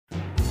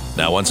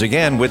Now, once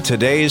again, with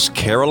today's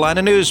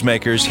Carolina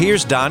Newsmakers,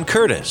 here's Don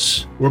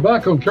Curtis. We're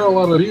back on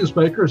Carolina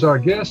Newsmakers. Our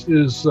guest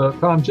is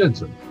Tom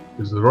Jensen,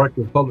 who's the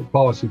Director of Public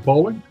Policy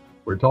Polling.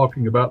 We're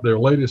talking about their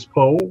latest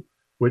poll,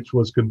 which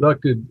was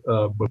conducted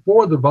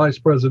before the vice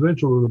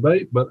presidential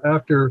debate, but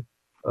after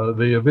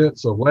the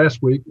events of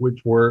last week, which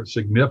were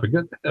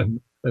significant and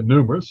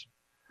numerous.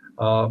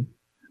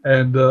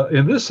 And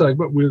in this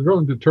segment, we're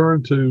going to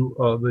turn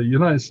to the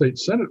United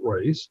States Senate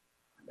race.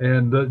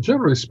 And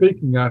generally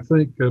speaking, I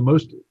think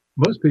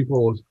most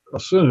people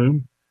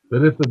assume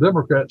that if the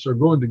Democrats are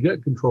going to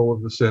get control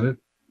of the Senate,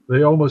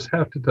 they almost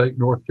have to take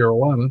North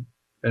Carolina.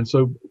 And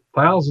so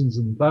thousands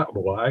and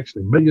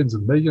actually millions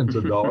and millions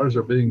of dollars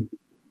are being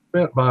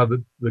spent by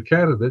the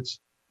candidates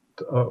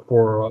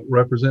for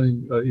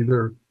representing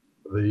either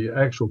the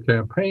actual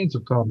campaigns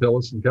of Thom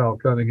Tillis and Cal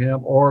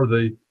Cunningham, or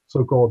the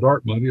so-called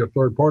dark money or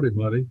third-party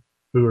money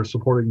who are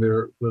supporting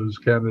those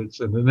candidates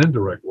in an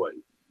indirect way.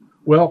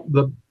 Well,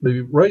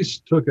 the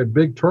race took a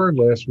big turn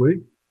last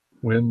week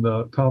when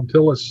Thom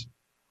Tillis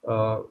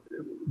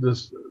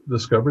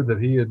discovered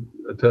that he had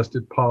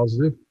tested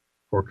positive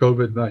for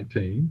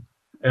COVID-19,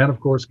 and of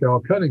course Cal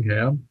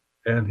Cunningham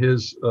and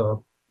his I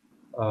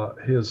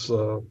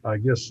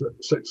guess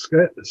sex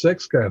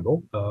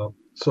scandal.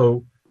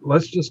 So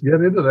let's just get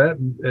into that.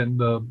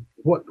 And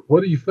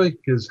what do you think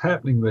is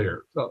happening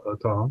there,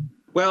 Tom?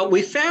 Well,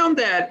 we found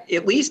that,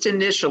 at least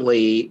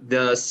initially,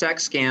 the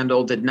sex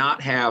scandal did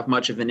not have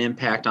much of an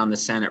impact on the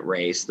Senate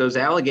race. Those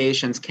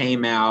allegations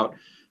came out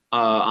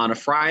on a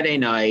Friday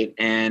night,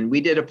 and we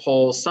did a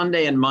poll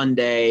Sunday and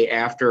Monday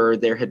after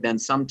there had been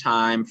some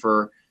time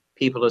for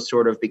people to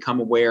sort of become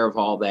aware of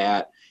all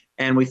that.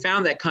 And we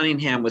found that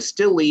Cunningham was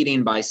still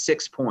leading by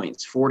 6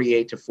 points,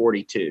 48 to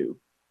 42.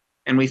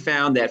 And we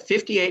found that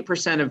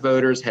 58% of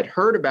voters had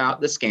heard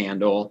about the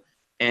scandal,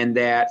 and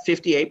that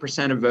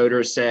 58% of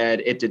voters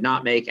said it did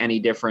not make any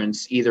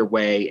difference either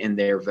way in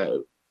their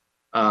vote.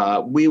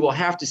 We will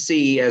have to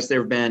see, as there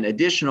have been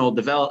additional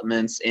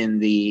developments in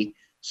the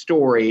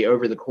story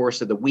over the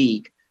course of the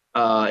week,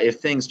 if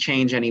things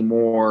change any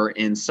more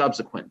in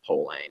subsequent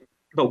polling.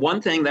 But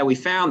one thing that we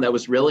found that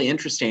was really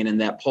interesting in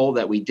that poll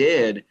that we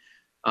did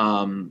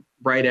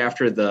right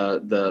after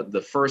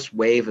the first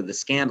wave of the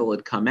scandal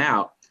had come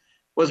out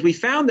was we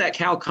found that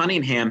Cal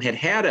Cunningham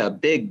had a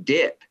big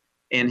dip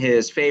in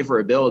his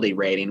favorability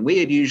rating. We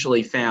had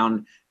usually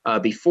found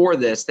before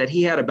this that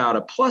he had about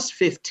a plus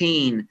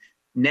 15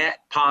 net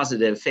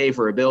positive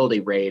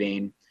favorability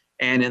rating.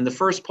 And in the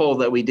first poll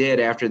that we did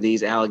after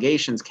these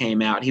allegations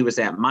came out, he was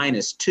at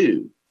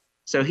 -2.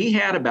 So he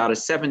had about a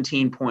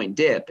 17-point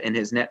dip in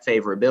his net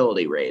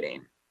favorability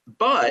rating.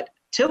 But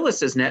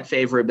Tillis's net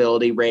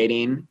favorability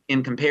rating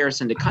in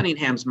comparison to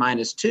Cunningham's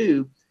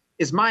 -2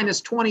 is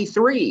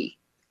 -23.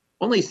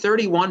 Only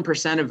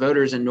 31% of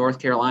voters in North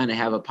Carolina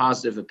have a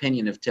positive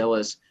opinion of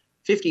Tillis.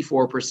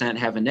 54%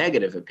 have a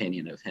negative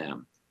opinion of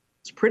him.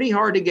 It's pretty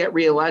hard to get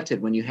reelected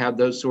when you have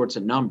those sorts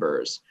of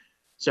numbers.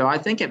 So I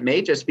think it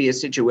may just be a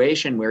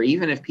situation where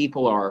even if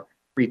people are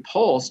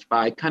repulsed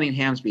by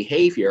Cunningham's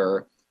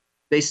behavior,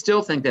 they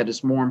still think that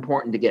it's more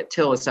important to get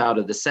Tillis out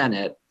of the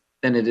Senate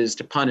than it is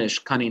to punish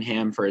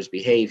Cunningham for his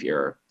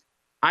behavior.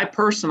 I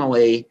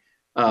personally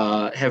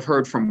have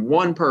heard from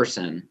one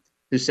person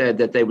who said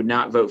that they would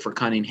not vote for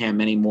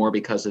Cunningham anymore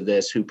because of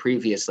this, who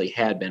previously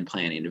had been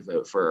planning to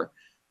vote for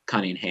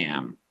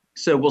Cunningham.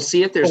 So we'll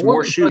see if there's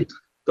more shooting.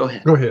 Go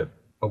ahead. Go ahead.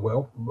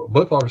 Well,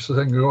 both of us are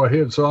saying go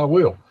ahead, so I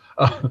will.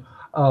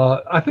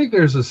 I think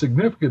there's a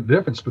significant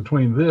difference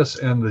between this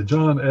and the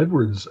John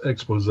Edwards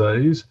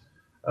exposés.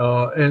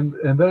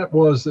 And that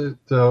was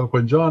that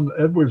when John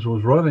Edwards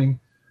was running,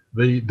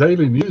 the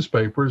daily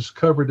newspapers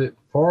covered it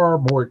far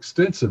more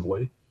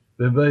extensively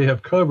than they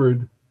have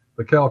covered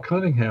the Cal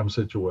Cunningham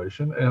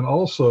situation. And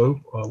also,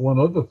 one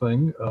other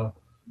thing,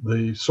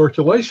 the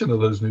circulation of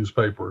those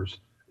newspapers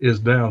is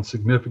down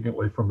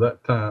significantly from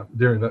that time,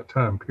 during that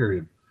time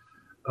period.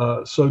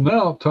 So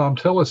now Thom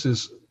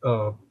Tillis's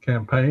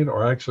campaign,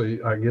 or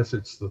actually, I guess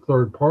it's the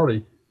third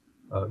party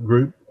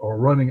group, are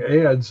running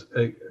ads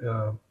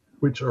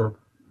which are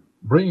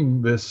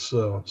bringing this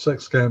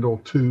sex scandal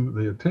to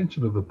the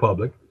attention of the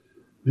public.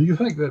 Do you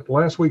think that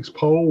last week's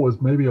poll was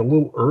maybe a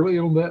little early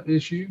on that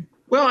issue?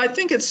 Well, I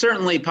think it's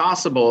certainly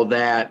possible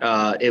that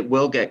it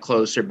will get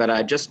closer, but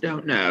I just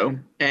don't know.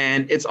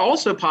 And it's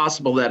also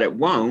possible that it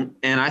won't.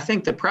 And I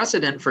think the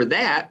precedent for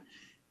that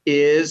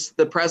is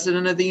the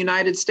President of the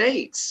United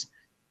States.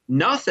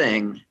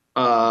 Nothing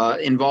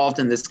involved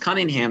in this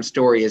Cunningham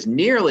story is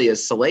nearly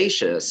as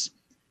salacious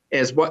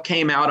as what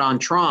came out on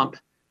Trump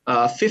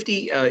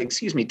 20.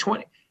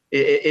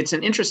 It's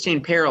an interesting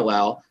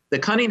parallel. The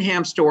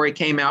Cunningham story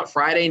came out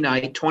Friday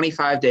night,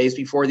 25 days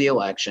before the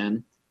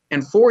election.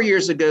 And 4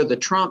 years ago, the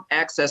Trump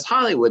Access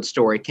Hollywood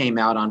story came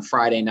out on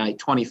Friday night,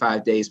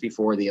 25 days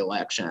before the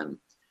election.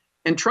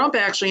 And Trump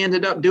actually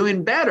ended up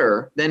doing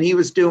better than he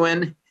was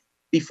doing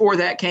before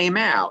that came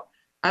out.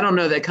 I don't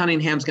know that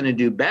Cunningham's going to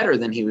do better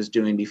than he was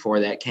doing before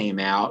that came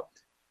out,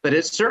 but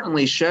it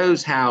certainly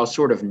shows how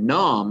sort of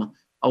numb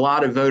a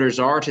lot of voters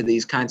are to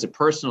these kinds of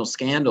personal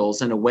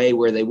scandals in a way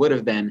where they would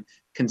have been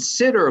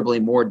considerably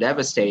more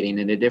devastating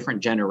in a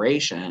different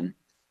generation.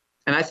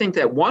 And I think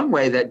that one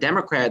way that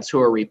Democrats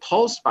who are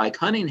repulsed by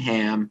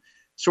Cunningham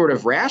sort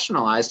of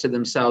rationalize to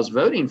themselves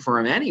voting for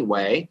him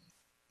anyway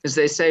is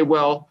they say,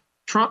 well,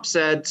 Trump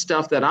said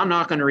stuff that I'm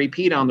not going to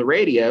repeat on the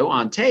radio,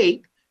 on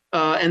tape,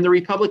 and the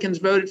Republicans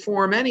voted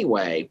for him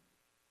anyway.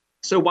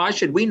 So why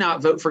should we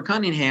not vote for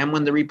Cunningham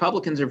when the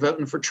Republicans are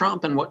voting for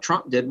Trump and what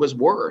Trump did was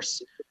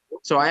worse?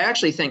 So I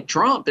actually think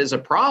Trump is a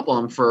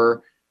problem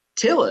for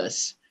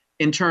Tillis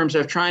in terms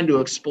of trying to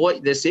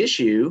exploit this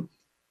issue,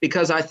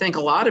 because I think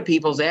a lot of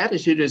people's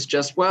attitude is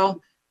just,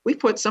 well, we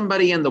put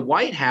somebody in the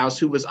White House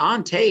who was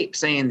on tape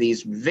saying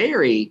these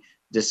very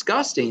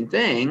disgusting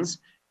things,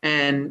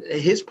 and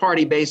his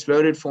party base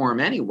voted for him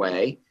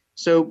anyway.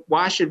 So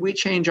why should we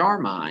change our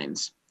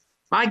minds?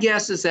 My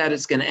guess is that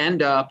it's going to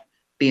end up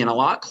being a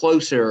lot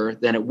closer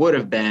than it would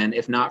have been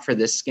if not for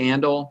this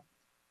scandal.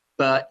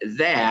 But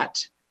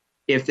that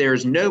if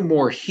there's no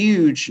more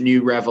huge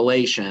new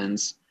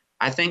revelations,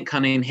 I think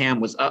Cunningham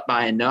was up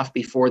by enough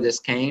before this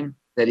came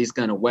that he's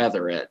going to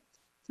weather it.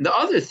 The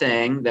other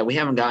thing that we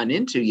haven't gotten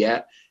into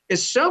yet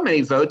is so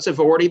many votes have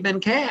already been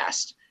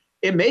cast.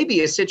 It may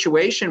be a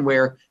situation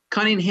where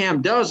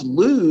Cunningham does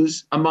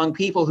lose among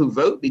people who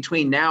vote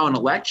between now and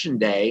Election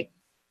Day,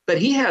 but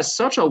he has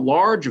such a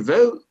large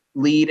vote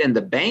lead in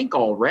the bank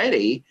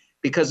already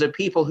because of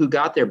people who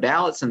got their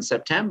ballots in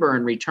September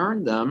and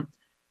returned them,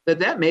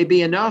 that may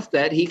be enough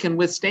that he can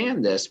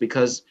withstand this,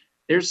 because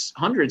there's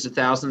hundreds of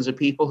thousands of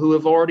people who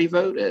have already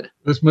voted.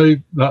 This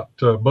may not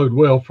bode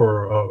well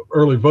for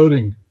early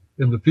voting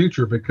in the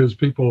future, because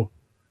people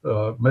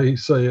may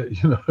say,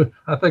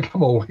 I think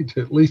I'm going to wait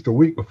till at least a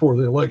week before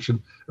the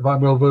election. If I'm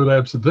going to vote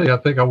absentee, I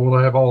think I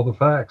want to have all the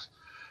facts.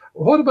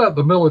 What about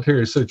the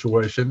military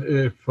situation?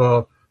 If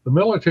the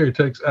military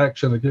takes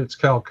action against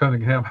Cal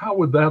Cunningham, how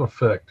would that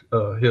affect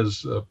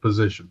his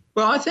position?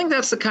 Well, I think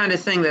that's the kind of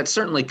thing that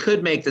certainly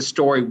could make the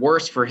story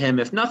worse for him,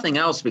 if nothing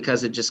else,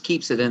 because it just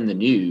keeps it in the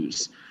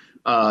news.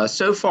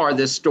 So far,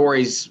 this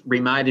story's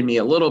reminded me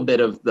a little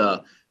bit of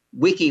the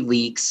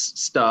WikiLeaks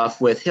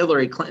stuff with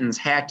Hillary Clinton's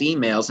hacked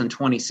emails in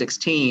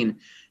 2016,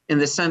 in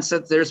the sense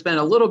that there's been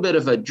a little bit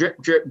of a drip,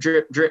 drip,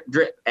 drip, drip,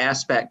 drip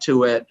aspect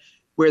to it,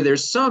 where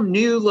there's some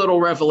new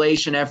little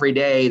revelation every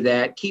day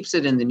that keeps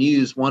it in the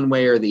news one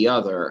way or the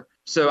other.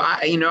 So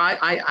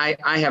I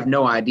have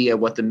no idea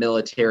what the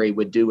military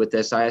would do with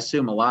this. I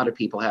assume a lot of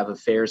people have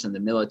affairs in the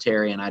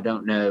military, and I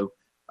don't know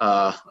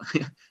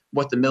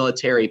what the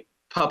military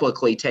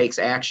publicly takes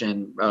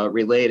action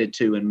related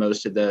to in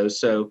most of those.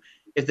 So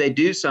if they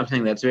do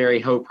something that's very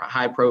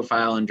high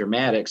profile and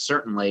dramatic,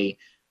 certainly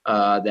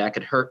that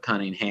could hurt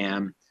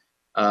Cunningham.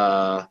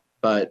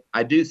 But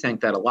I do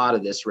think that a lot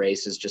of this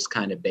race is just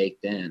kind of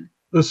baked in.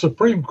 The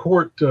Supreme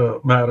Court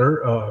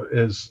matter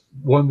is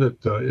one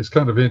that is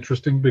kind of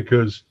interesting,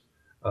 because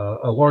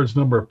a large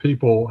number of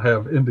people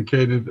have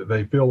indicated that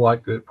they feel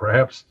like that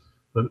perhaps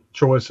the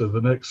choice of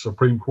the next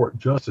Supreme Court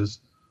justice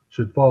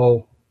should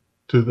fall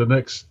to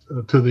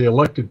the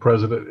elected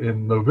president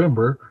in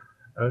November.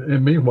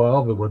 And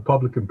meanwhile, the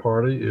Republican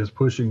Party is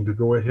pushing to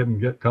go ahead and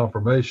get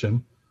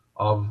confirmation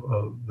of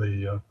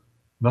the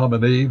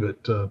nominee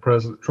that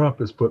President Trump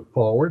has put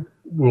forward.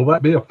 Will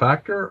that be a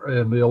factor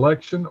in the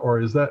election,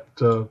 or is that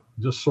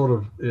just sort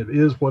of, it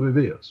is what it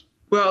is?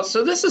 Well,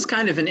 so this is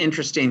kind of an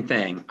interesting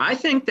thing. I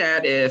think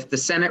that if the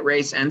Senate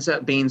race ends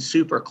up being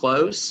super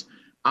close,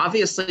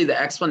 obviously the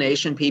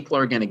explanation people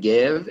are going to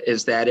give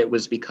is that it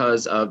was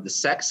because of the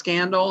sex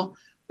scandal.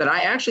 But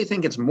I actually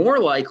think it's more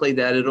likely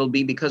that it'll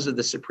be because of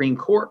the Supreme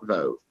Court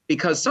vote.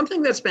 Because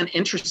something that's been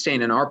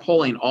interesting in our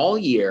polling all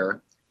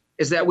year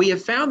is that we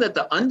have found that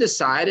the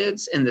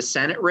undecideds in the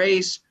Senate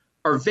race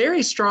are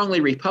very strongly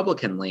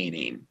Republican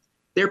leaning.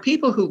 They're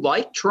people who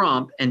like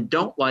Trump and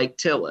don't like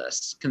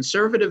Tillis,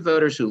 conservative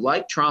voters who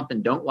like Trump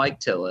and don't like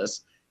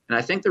Tillis. And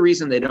I think the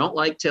reason they don't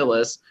like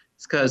Tillis is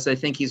because they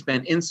think he's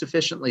been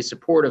insufficiently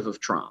supportive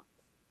of Trump.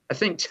 I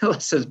think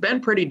Tillis has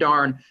been pretty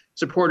darn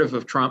supportive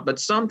of Trump, but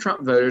some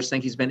Trump voters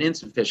think he's been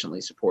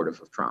insufficiently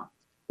supportive of Trump.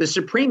 The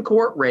Supreme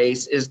Court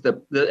race is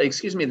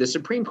the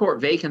Supreme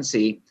Court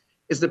vacancy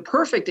is the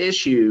perfect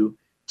issue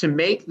to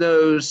make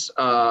those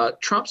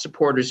Trump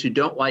supporters who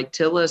don't like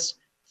Tillis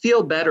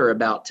feel better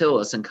about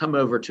Tillis and come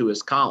over to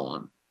his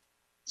column.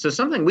 So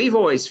something we've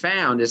always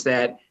found is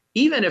that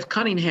even if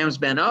Cunningham's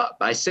been up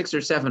by 6 or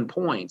 7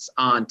 points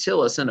on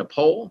Tillis in a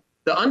poll,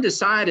 the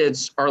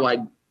undecideds are like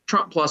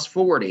Trump plus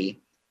 40.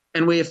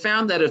 And we have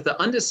found that if the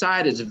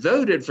undecideds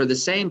voted for the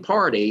same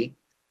party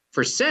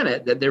for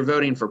Senate that they're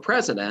voting for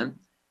president,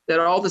 that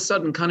all of a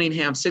sudden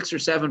Cunningham's 6 or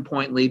 7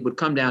 point lead would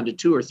come down to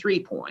 2 or 3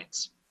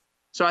 points.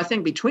 So I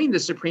think between the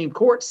Supreme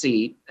Court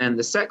seat and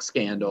the sex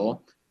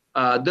scandal,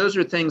 those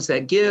are things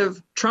that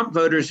give Trump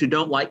voters who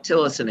don't like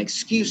Tillis an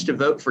excuse to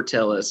vote for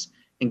Tillis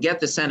and get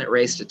the Senate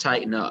race to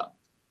tighten up.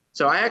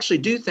 So I actually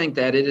do think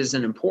that it is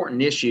an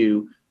important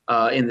issue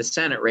in the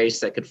Senate race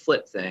that could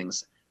flip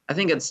things. I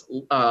think it's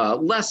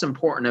less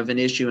important of an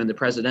issue in the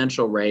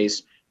presidential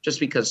race, just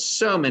because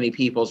so many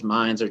people's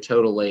minds are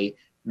totally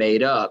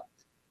made up.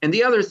 And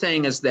the other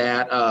thing is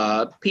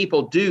that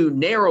people do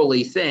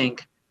narrowly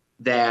think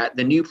that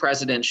the new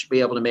president should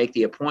be able to make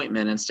the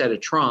appointment instead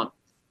of Trump.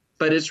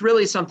 But it's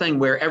really something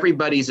where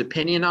everybody's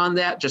opinion on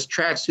that just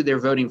tracks who they're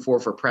voting for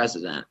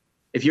president.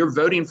 If you're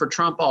voting for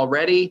Trump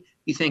already,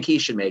 you think he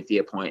should make the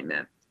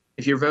appointment.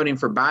 If you're voting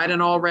for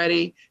Biden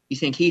already, you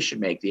think he should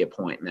make the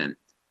appointment.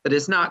 But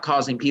it's not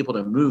causing people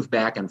to move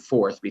back and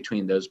forth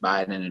between those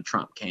Biden and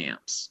Trump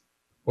camps.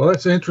 Well,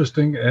 that's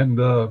interesting. And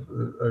of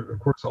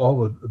course,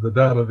 all the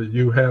data that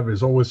you have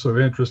is always so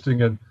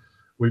interesting. And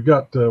we've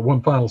got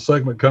one final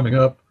segment coming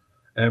up,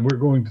 and we're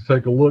going to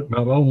take a look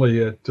not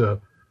only at the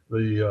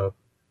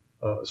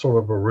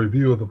sort of a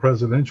review of the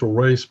presidential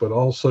race, but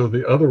also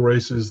the other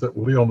races that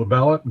will be on the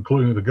ballot,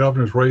 including the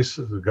governor's race,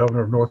 the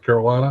governor of North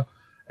Carolina,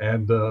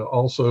 and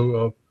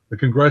also the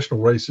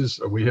congressional races.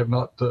 We have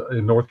not,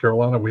 in North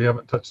Carolina, we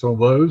haven't touched on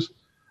those.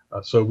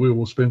 So we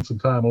will spend some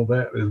time on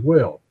that as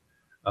well.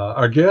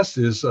 Our guest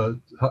is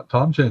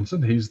Tom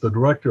Jensen. He's the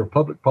Director of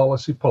Public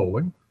Policy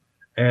Polling.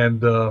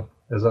 And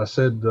as I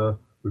said,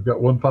 we've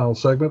got one final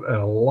segment and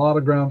a lot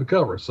of ground to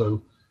cover.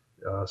 So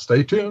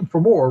stay tuned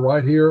for more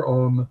right here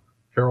on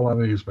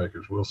Carolina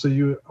Newsmakers. We'll see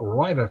you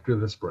right after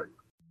this break.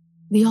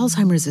 The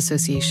Alzheimer's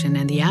Association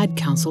and the Ad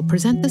Council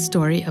present the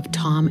story of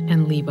Tom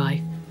and Levi.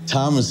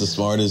 Tom is the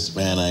smartest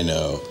man I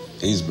know.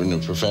 He's been a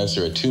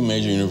professor at 2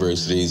 major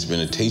universities, been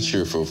a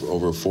teacher for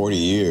over 40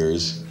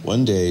 years.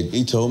 One day,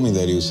 he told me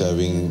that he was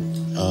having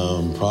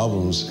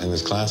problems in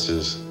his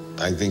classes.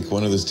 I think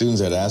one of the students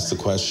had asked the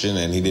question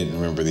and he didn't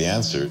remember the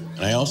answer.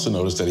 And I also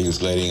noticed that he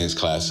was letting his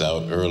class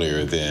out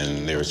earlier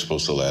than they were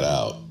supposed to let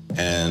out.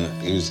 And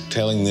he was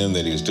telling them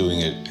that he was doing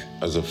it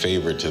as a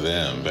favor to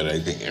them, but I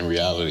think in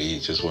reality, he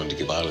just wanted to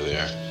get out of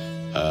there.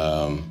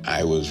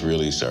 I was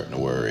really starting to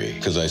worry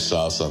because I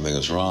saw something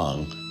was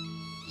wrong.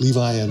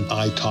 Levi and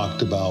I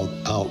talked about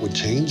how it would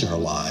change our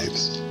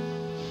lives,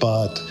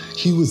 but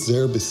he was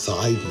there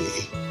beside me,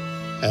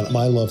 and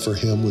my love for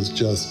him was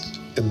just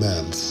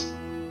immense.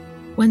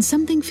 When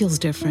something feels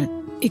different,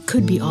 it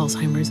could be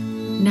Alzheimer's.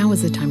 Now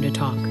is the time to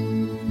talk.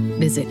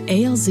 Visit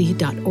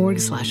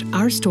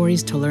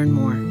alz.org/ourstories to learn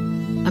more.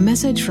 A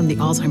message from the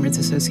Alzheimer's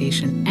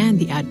Association and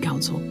the Ad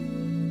Council.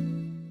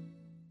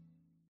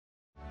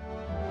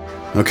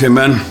 Okay,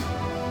 men,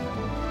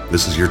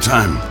 this is your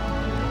time.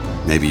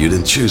 Maybe you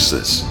didn't choose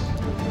this,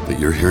 but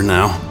you're here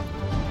now.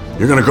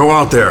 You're gonna go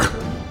out there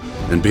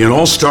and be an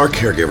all-star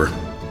caregiver.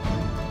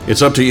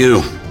 It's up to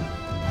you.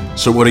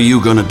 So what are you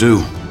gonna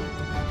do?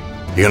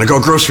 You're gonna go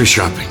grocery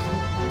shopping,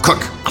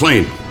 cook,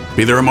 clean,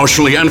 be there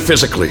emotionally and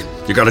physically.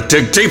 You gotta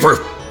dig deeper.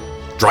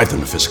 Drive them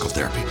to physical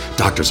therapy,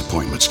 doctor's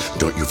appointments.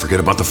 Don't you forget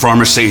about the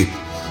pharmacy.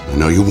 I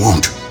know you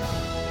won't,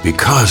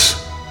 because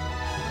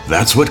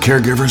that's what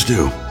caregivers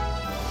do.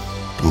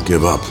 Don't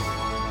give up.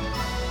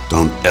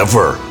 Don't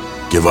ever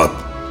give up.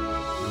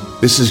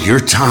 This is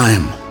your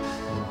time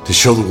to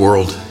show the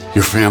world,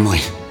 your family,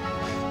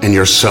 and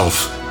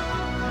yourself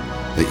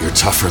that you're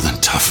tougher than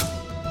tough.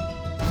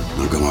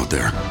 Now go out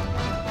there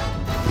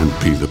and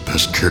be the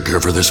best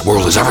caregiver this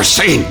world has ever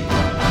seen.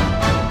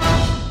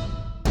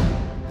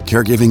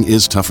 Caregiving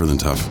is tougher than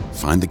tough.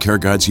 Find the care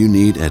guides you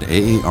need at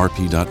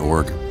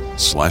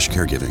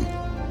aarp.org/caregiving.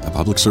 A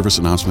public service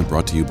announcement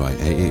brought to you by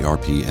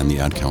AARP and the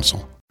Ad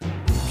Council.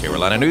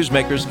 Carolina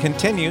Newsmakers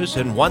continues,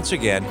 and once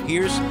again,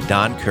 here's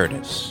Don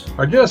Curtis.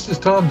 Our guest is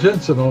Tom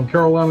Jensen on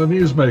Carolina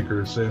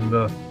Newsmakers, and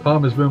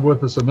Tom has been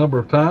with us a number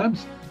of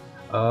times.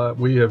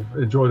 We have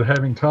enjoyed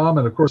having Tom,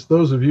 and of course,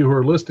 those of you who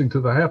are listening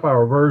to the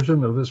half-hour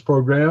version of this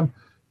program,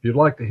 if you'd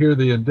like to hear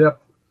the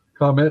in-depth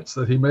comments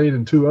that he made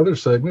in 2 other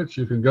segments,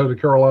 you can go to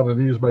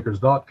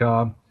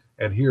carolinanewsmakers.com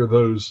and hear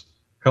those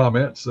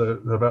comments,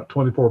 about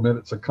 24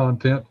 minutes of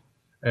content.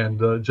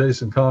 And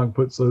Jason Kong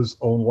puts those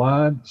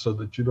online so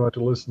that you don't have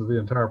to listen to the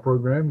entire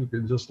program. You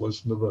can just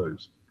listen to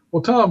those.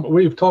 Well, Tom,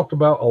 we've talked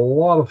about a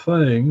lot of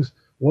things.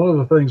 One of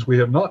the things we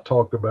have not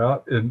talked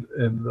about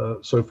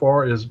so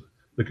far is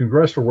the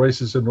congressional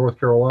races in North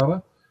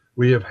Carolina.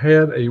 We have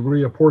had a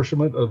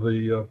reapportionment of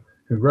the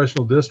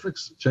congressional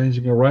districts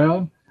changing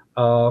around.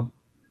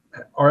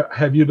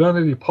 Have you done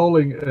any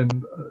polling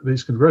in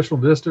these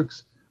congressional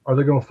districts? Are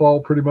they going to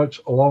fall pretty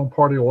much along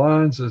party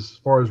lines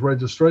as far as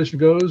registration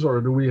goes, or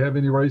do we have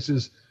any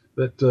races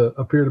that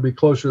appear to be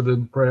closer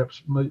than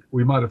perhaps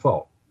we might have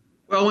thought?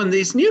 Well, when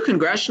these new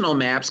congressional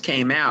maps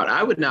came out,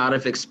 I would not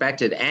have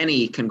expected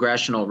any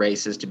congressional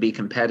races to be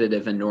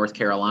competitive in North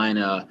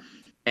Carolina.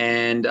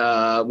 And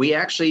we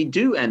actually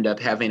do end up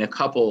having a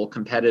couple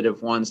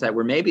competitive ones that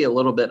were maybe a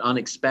little bit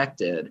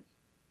unexpected.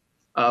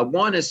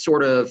 One is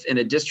sort of in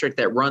a district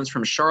that runs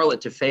from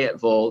Charlotte to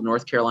Fayetteville,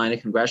 North Carolina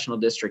Congressional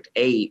District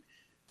 8.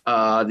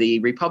 The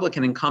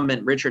Republican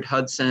incumbent Richard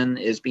Hudson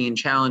is being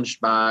challenged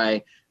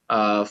by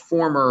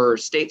former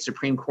state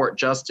Supreme Court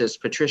Justice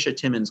Patricia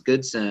Timmons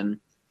Goodson.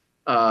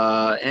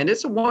 And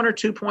it's a 1 or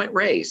 2 point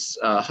race.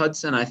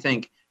 Hudson, I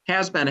think,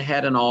 has been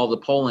ahead in all the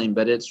polling,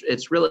 but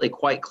it's really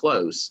quite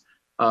close.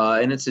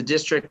 And it's a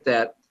district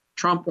that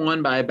Trump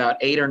won by about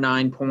 8 or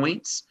 9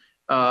 points.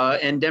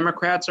 And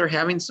Democrats are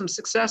having some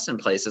success in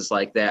places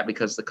like that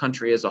because the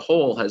country as a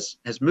whole has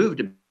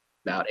moved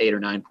about 8 or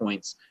 9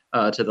 points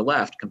to the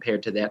left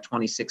compared to that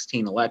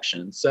 2016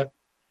 election. So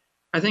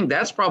I think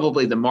that's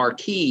probably the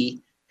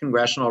marquee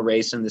congressional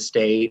race in the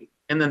state.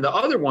 And then the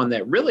other one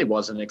that really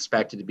wasn't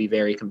expected to be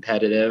very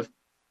competitive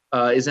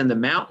is in the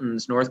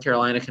mountains, North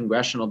Carolina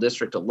Congressional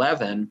District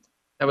 11.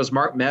 That was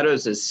Mark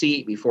Meadows'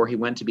 seat before he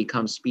went to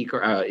become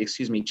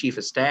Chief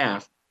of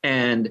Staff.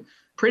 And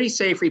pretty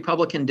safe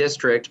Republican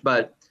district,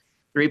 but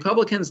the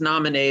Republicans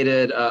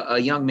nominated a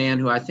young man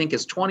who I think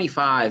is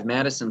 25,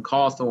 Madison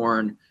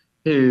Cawthorn,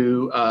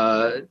 who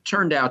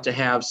turned out to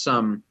have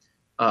some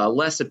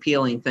less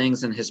appealing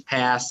things in his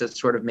past that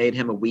sort of made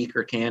him a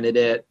weaker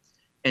candidate.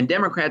 And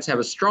Democrats have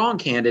a strong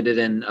candidate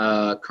in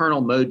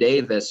Colonel Mo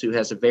Davis, who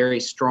has a very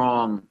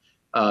strong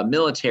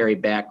military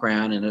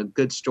background and a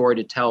good story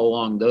to tell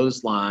along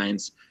those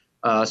lines.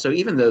 So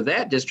even though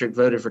that district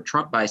voted for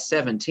Trump by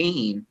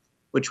 17,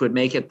 which would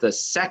make it the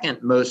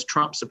second most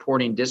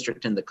Trump-supporting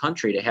district in the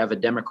country to have a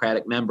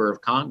Democratic member of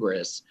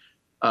Congress,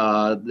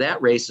 that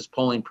race is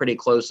polling pretty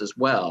close as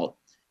well.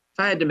 If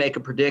I had to make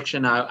a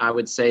prediction, I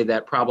would say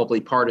that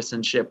probably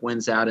partisanship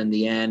wins out in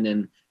the end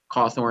and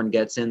Cawthorn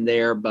gets in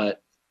there,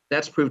 but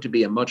that's proved to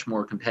be a much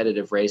more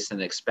competitive race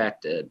than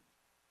expected.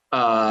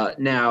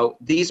 Now,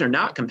 these are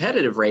not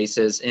competitive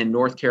races in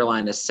North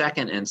Carolina's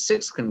 2nd and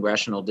 6th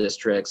congressional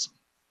districts,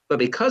 but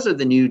because of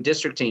the new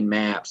districting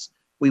maps,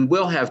 we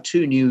will have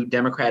 2 new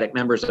Democratic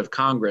members of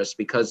Congress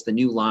because the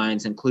new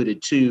lines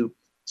included 2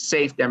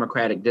 safe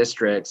Democratic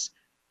districts.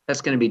 That's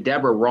going to be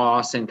Deborah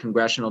Ross in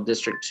Congressional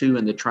District 2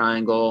 in the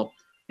Triangle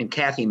and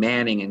Kathy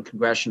Manning in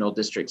Congressional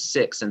District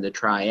 6 in the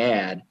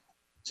Triad.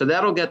 So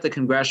that'll get the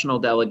congressional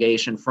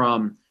delegation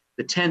from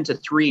the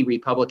 10-3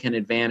 Republican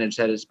advantage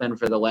that it's been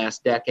for the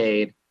last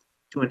decade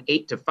to an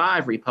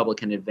 8-5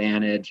 Republican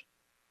advantage.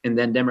 And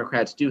then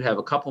Democrats do have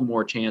a couple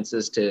more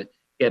chances to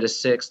get a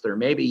 6th or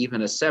maybe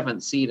even a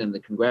 7th seat in the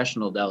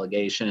congressional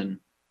delegation.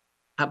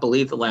 I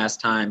believe the last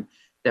time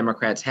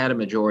Democrats had a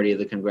majority of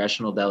the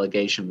congressional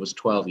delegation was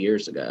 12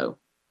 years ago.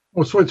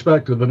 We'll switch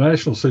back to the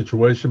national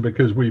situation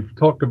because we've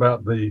talked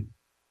about the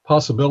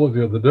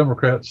possibility of the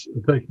Democrats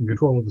taking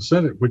control of the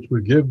Senate, which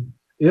would give,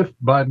 if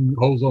Biden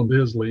holds on to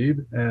his lead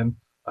and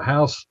the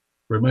House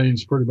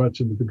remains pretty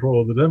much in the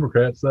control of the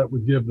Democrats, that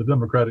would give the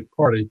Democratic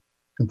Party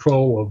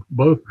control of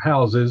both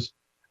houses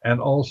and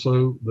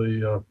also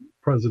the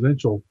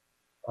presidential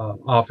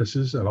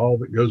offices and all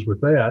that goes with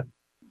that.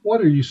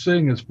 What are you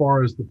seeing as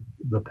far as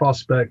the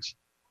prospects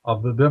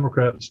of the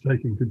Democrats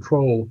taking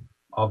control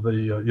of the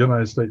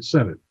United States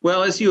Senate?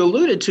 Well, as you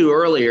alluded to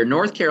earlier,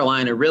 North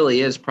Carolina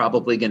really is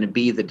probably going to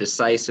be the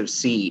decisive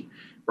seat.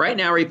 Right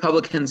now,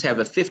 Republicans have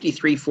a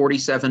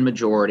 53-47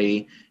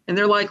 majority, and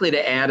they're likely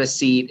to add a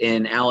seat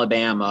in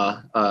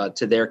Alabama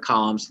to their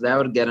column, so that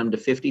would get them to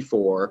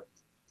 54.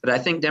 But I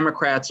think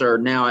Democrats are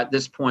now at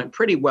this point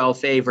pretty well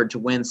favored to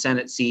win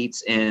Senate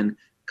seats in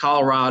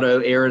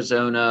Colorado,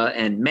 Arizona,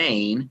 and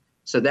Maine.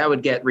 So that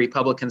would get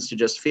Republicans to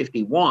just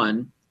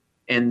 51.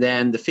 And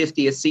then the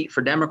 50th seat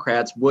for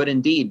Democrats would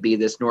indeed be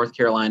this North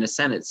Carolina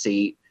Senate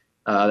seat.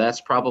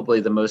 That's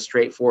probably the most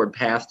straightforward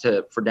path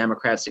for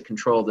Democrats to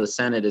control the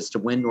Senate is to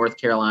win North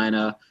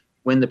Carolina,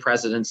 win the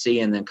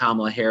presidency, and then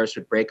Kamala Harris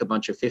would break a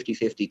bunch of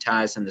 50-50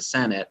 ties in the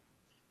Senate.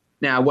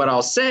 Now, what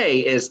I'll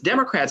say is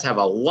Democrats have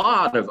a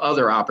lot of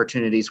other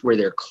opportunities where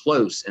they're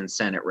close in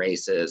Senate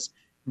races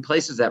in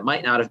places that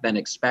might not have been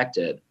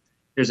expected.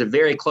 There's a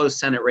very close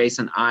Senate race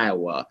in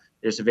Iowa.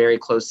 There's a very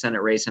close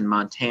Senate race in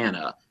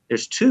Montana.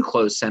 There's 2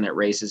 close Senate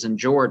races in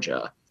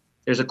Georgia.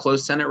 There's a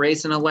close Senate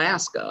race in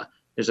Alaska.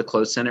 There's a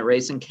close Senate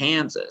race in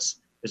Kansas.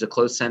 There's a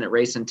close Senate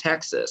race in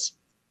Texas.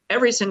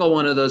 Every single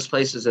one of those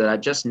places that I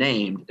just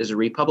named is a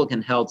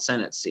Republican-held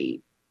Senate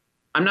seat.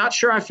 I'm not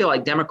sure I feel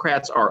like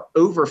Democrats are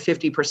over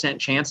 50%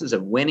 chances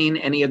of winning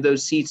any of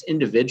those seats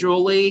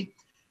individually.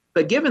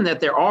 But given that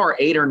there are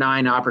 8 or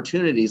 9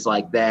 opportunities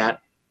like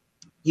that,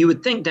 you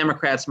would think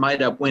Democrats might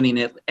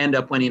end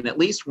up winning at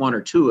least 1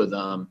 or 2 of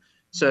them.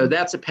 So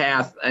that's a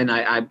path, and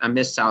I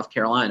missed South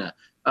Carolina.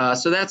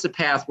 So that's a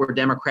path where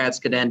Democrats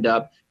could end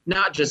up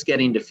not just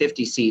getting to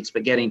 50 seats,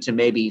 but getting to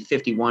maybe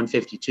 51,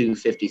 52,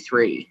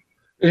 53.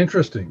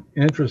 Interesting.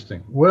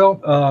 Well,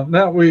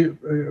 now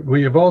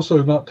we have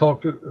also not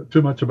talked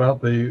too much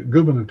about the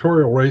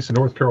gubernatorial race in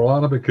North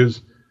Carolina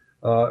because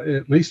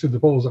at least in the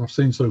polls I've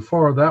seen so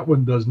far, that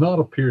one does not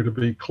appear to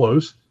be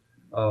close.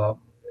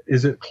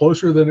 Is it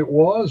closer than it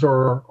was,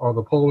 or are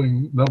the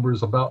polling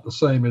numbers about the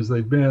same as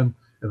they've been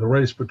in the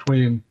race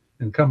between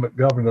incumbent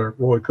Governor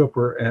Roy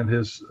Cooper and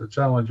his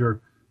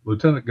challenger,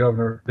 Lieutenant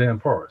Governor Dan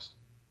Forest?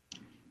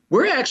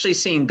 We're actually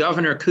seeing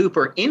Governor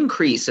Cooper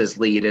increase his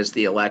lead as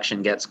the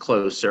election gets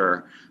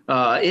closer.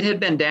 It had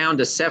been down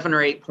to 7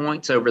 or 8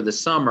 points over the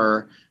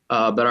summer,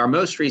 but our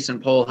most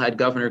recent poll had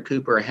Governor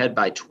Cooper ahead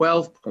by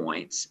 12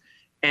 points.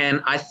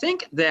 And I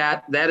think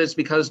that is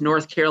because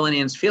North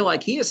Carolinians feel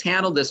like he has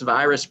handled this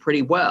virus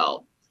pretty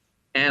well.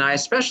 And I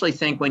especially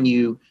think when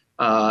you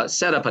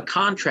set up a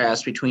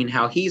contrast between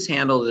how he's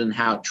handled it and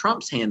how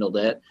Trump's handled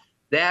it,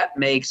 that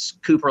makes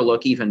Cooper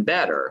look even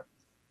better.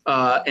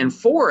 And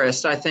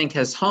Forrest, I think,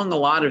 has hung a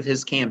lot of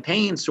his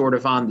campaign sort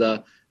of on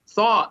the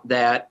thought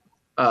that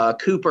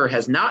Cooper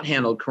has not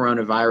handled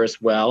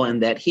coronavirus well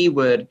and that he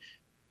would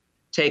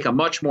take a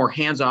much more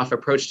hands-off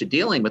approach to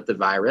dealing with the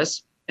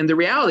virus. And the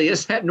reality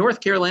is that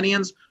North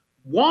Carolinians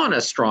want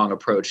a strong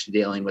approach to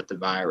dealing with the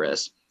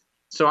virus.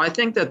 So I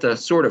think that the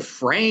sort of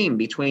frame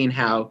between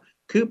how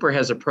Cooper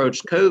has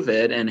approached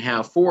COVID and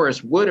how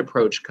Forrest would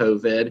approach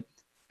COVID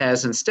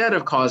has, instead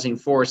of causing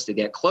Forrest to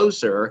get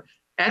closer,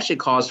 actually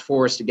caused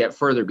Forrest to get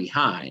further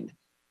behind.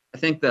 I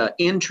think the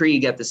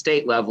intrigue at the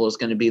state level is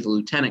going to be the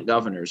lieutenant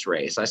governor's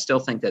race. I still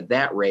think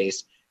that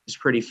race is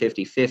pretty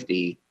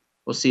 50-50.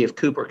 We'll see if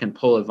Cooper can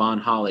pull Yvonne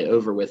Hawley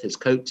over with his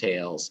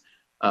coattails,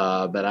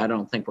 but I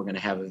don't think we're going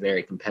to have a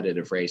very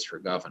competitive race for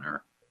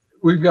governor.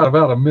 We've got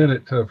about a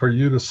minute for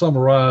you to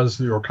summarize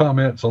your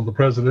comments on the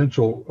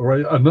presidential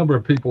race. A number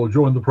of people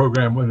joined the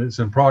program when it's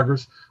in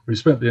progress. We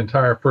spent the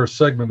entire first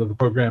segment of the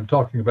program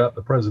talking about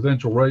the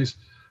presidential race.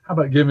 How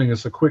about giving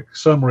us a quick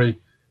summary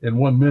in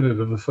 1 minute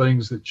of the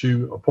things that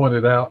you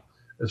pointed out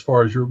as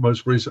far as your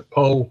most recent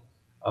poll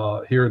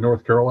here in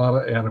North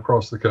Carolina and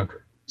across the country?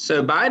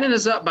 So Biden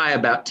is up by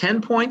about 10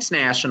 points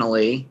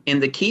nationally. In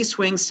the key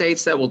swing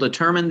states that will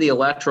determine the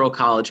Electoral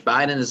College,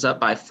 Biden is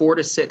up by 4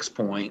 to 6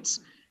 points.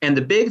 And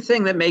the big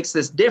thing that makes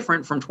this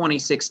different from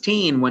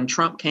 2016, when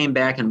Trump came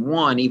back and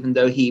won, even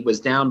though he was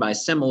down by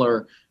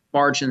similar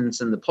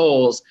margins in the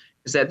polls,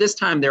 is that this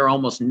time there are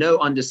almost no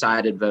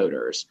undecided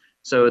voters.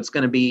 So it's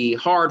going to be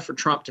hard for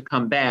Trump to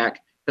come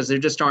back because there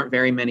just aren't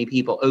very many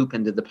people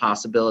open to the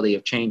possibility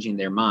of changing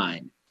their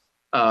mind.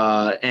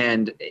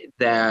 And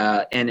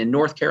in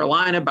North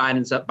Carolina,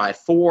 Biden's up by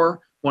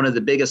 4, one of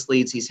the biggest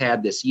leads he's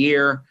had this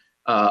year,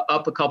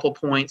 up a couple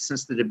points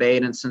since the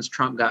debate and since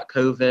Trump got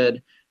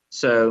COVID.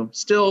 So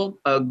still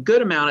a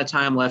good amount of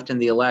time left in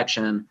the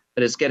election,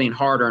 but it's getting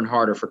harder and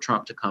harder for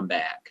Trump to come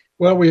back.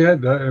 Well, we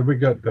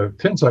got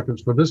 10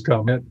 seconds for this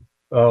comment.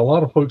 A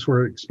lot of folks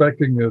were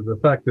expecting the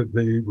fact that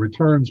the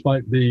returns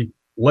might be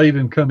late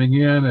in coming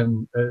in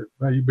and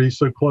may be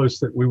so close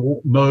that we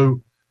won't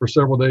know for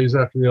several days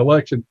after the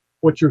election.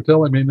 What you're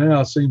telling me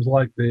now seems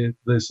like the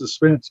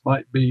suspense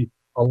might be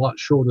a lot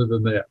shorter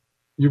than that.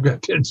 You've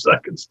got 10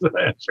 seconds to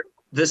answer.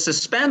 The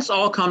suspense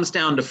all comes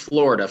down to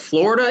Florida.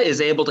 Florida is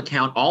able to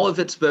count all of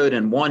its vote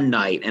in one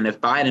night. And if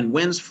Biden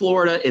wins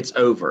Florida, it's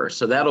over.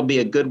 So that'll be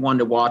a good one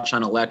to watch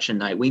on election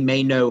night. We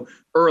may know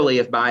early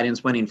if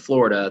Biden's winning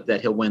Florida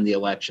that he'll win the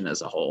election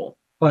as a whole.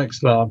 Thanks,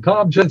 Tom.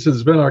 Tom Jensen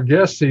has been our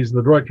guest. He's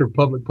the Director of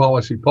Public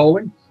Policy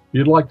Polling. If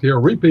you'd like to hear a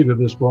repeat of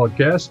this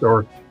broadcast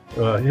or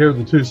hear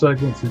the 2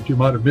 segments that you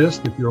might have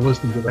missed if you're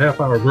listening to the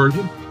half-hour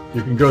version,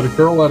 you can go to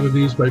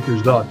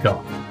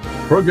carolinanewsmakers.com.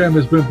 The program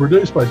has been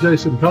produced by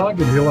Jason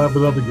Cog, and he'll have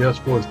another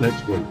guest for us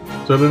next week.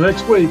 So till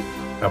next week,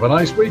 have a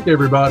nice week,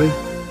 everybody.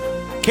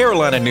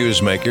 Carolina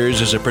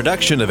Newsmakers is a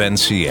production of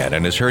NCN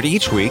and is heard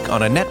each week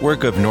on a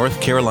network of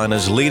North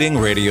Carolina's leading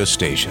radio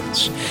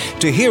stations.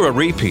 To hear a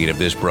repeat of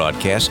this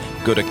broadcast,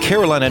 go to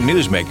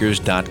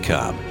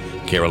carolinanewsmakers.com.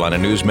 Carolina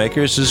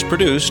Newsmakers is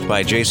produced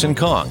by Jason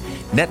Kong.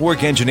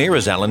 Network engineer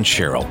is Alan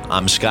Sherrill.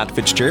 I'm Scott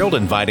Fitzgerald,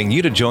 inviting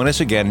you to join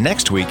us again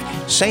next week,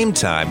 same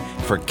time,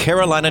 for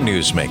Carolina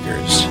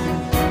Newsmakers.